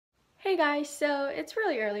Hey guys, so it's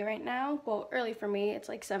really early right now. Well, early for me, it's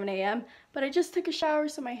like 7 a.m. But I just took a shower,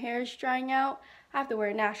 so my hair is drying out. I have to wear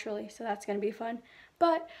it naturally, so that's gonna be fun.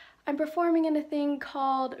 But I'm performing in a thing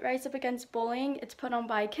called Rise Up Against Bullying. It's put on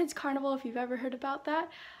by Kids Carnival, if you've ever heard about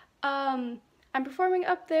that. I'm performing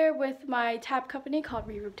up there with my tab company called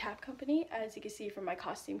Reverb Tab Company, as you can see from my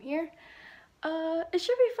costume here. It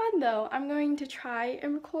should be fun though. I'm going to try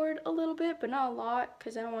and record a little bit, but not a lot,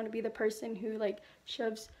 because I don't want to be the person who like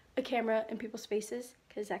shoves a camera in people's faces,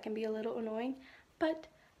 because that can be a little annoying. But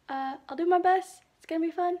I'll do my best. It's gonna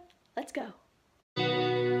be fun. Let's go.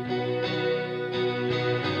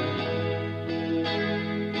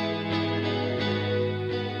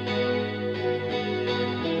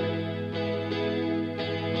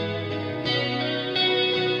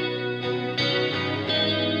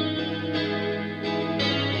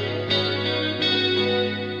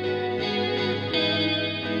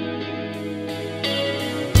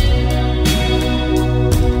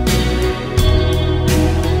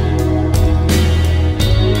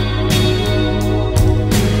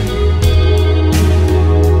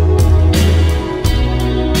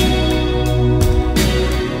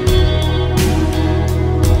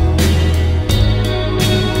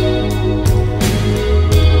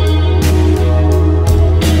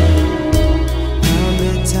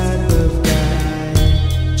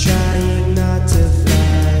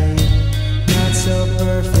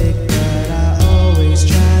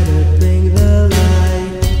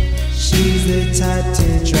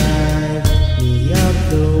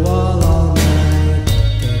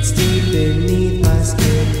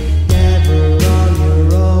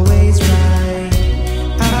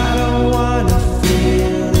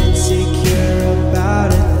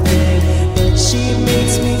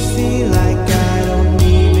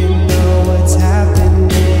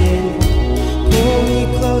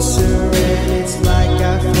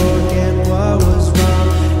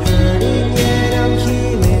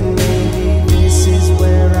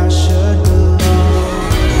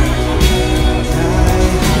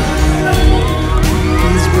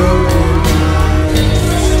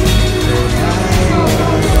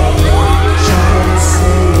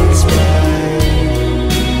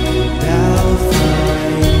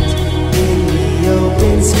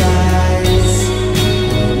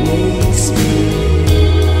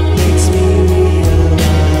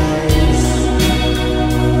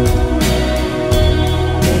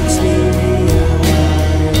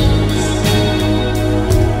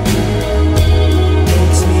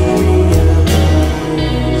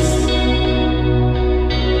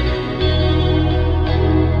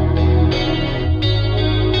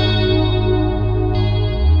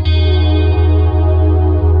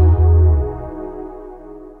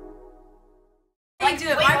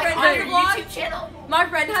 My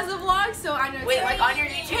friend has a vlog, so I know. Wait, like on your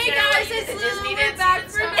YouTube hey channel? Hey guys, it's Lulu. We're back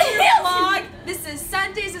for another vlog. This is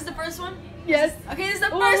Sundays. Is the first one? Yes. Okay, this is the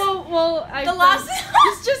first. The last.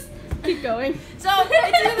 just keep going. So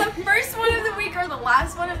it's either the first one of the week or the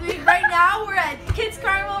last one of the week. Right now, we're at Kids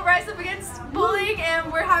Carnival, Rise Up Against Bullying,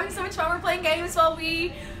 and we're having so much fun. We're playing games while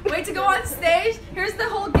we wait to go on stage. Here's the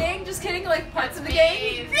whole gang. Just kidding, like parts of the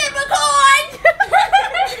gang.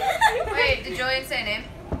 Wait, did Julian say a name?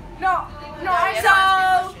 No.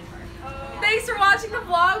 So, thanks for watching the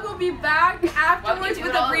vlog. We'll be back afterwards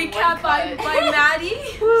with a recap by Maddie.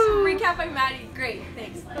 Recap by Maddie. Great,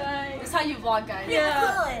 thanks. Bye. That's how you vlog, guys.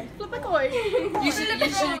 Yeah. Flip a coin. You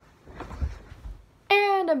should.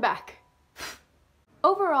 And I'm back.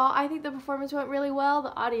 Overall, I think the performance went really well.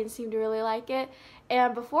 The audience seemed to really like it.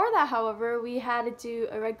 And before that, however, we had to do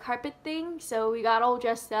a red carpet thing. So we got all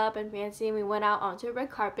dressed up and fancy, and we went out onto a red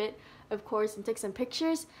carpet, of course, and took some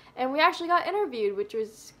pictures. And we actually got interviewed, which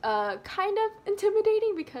was kind of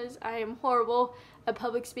intimidating because I am horrible at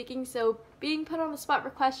public speaking. So being put on the spot for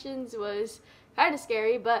questions was kind of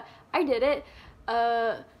scary, but I did it.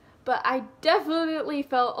 But I definitely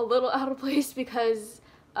felt a little out of place because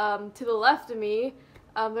to the left of me,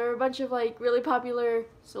 there were a bunch of like really popular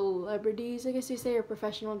celebrities, I guess you say, or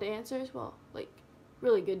professional dancers. Well, like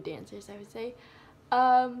really good dancers, I would say.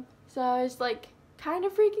 So I was like kind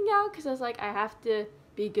of freaking out because I was like, I have to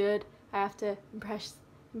be good. I have to impress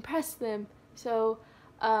them. So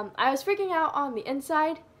I was freaking out on the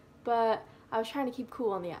inside, but I was trying to keep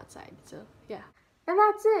cool on the outside. So yeah. And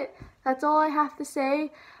that's it. That's all I have to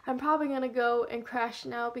say. I'm probably gonna go and crash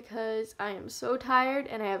now because I am so tired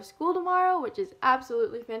and I have school tomorrow, which is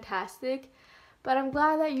absolutely fantastic. But I'm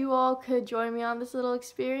glad that you all could join me on this little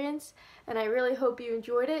experience, and I really hope you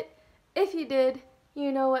enjoyed it. If you did,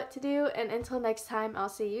 you know what to do, and until next time, I'll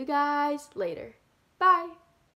see you guys later. Bye!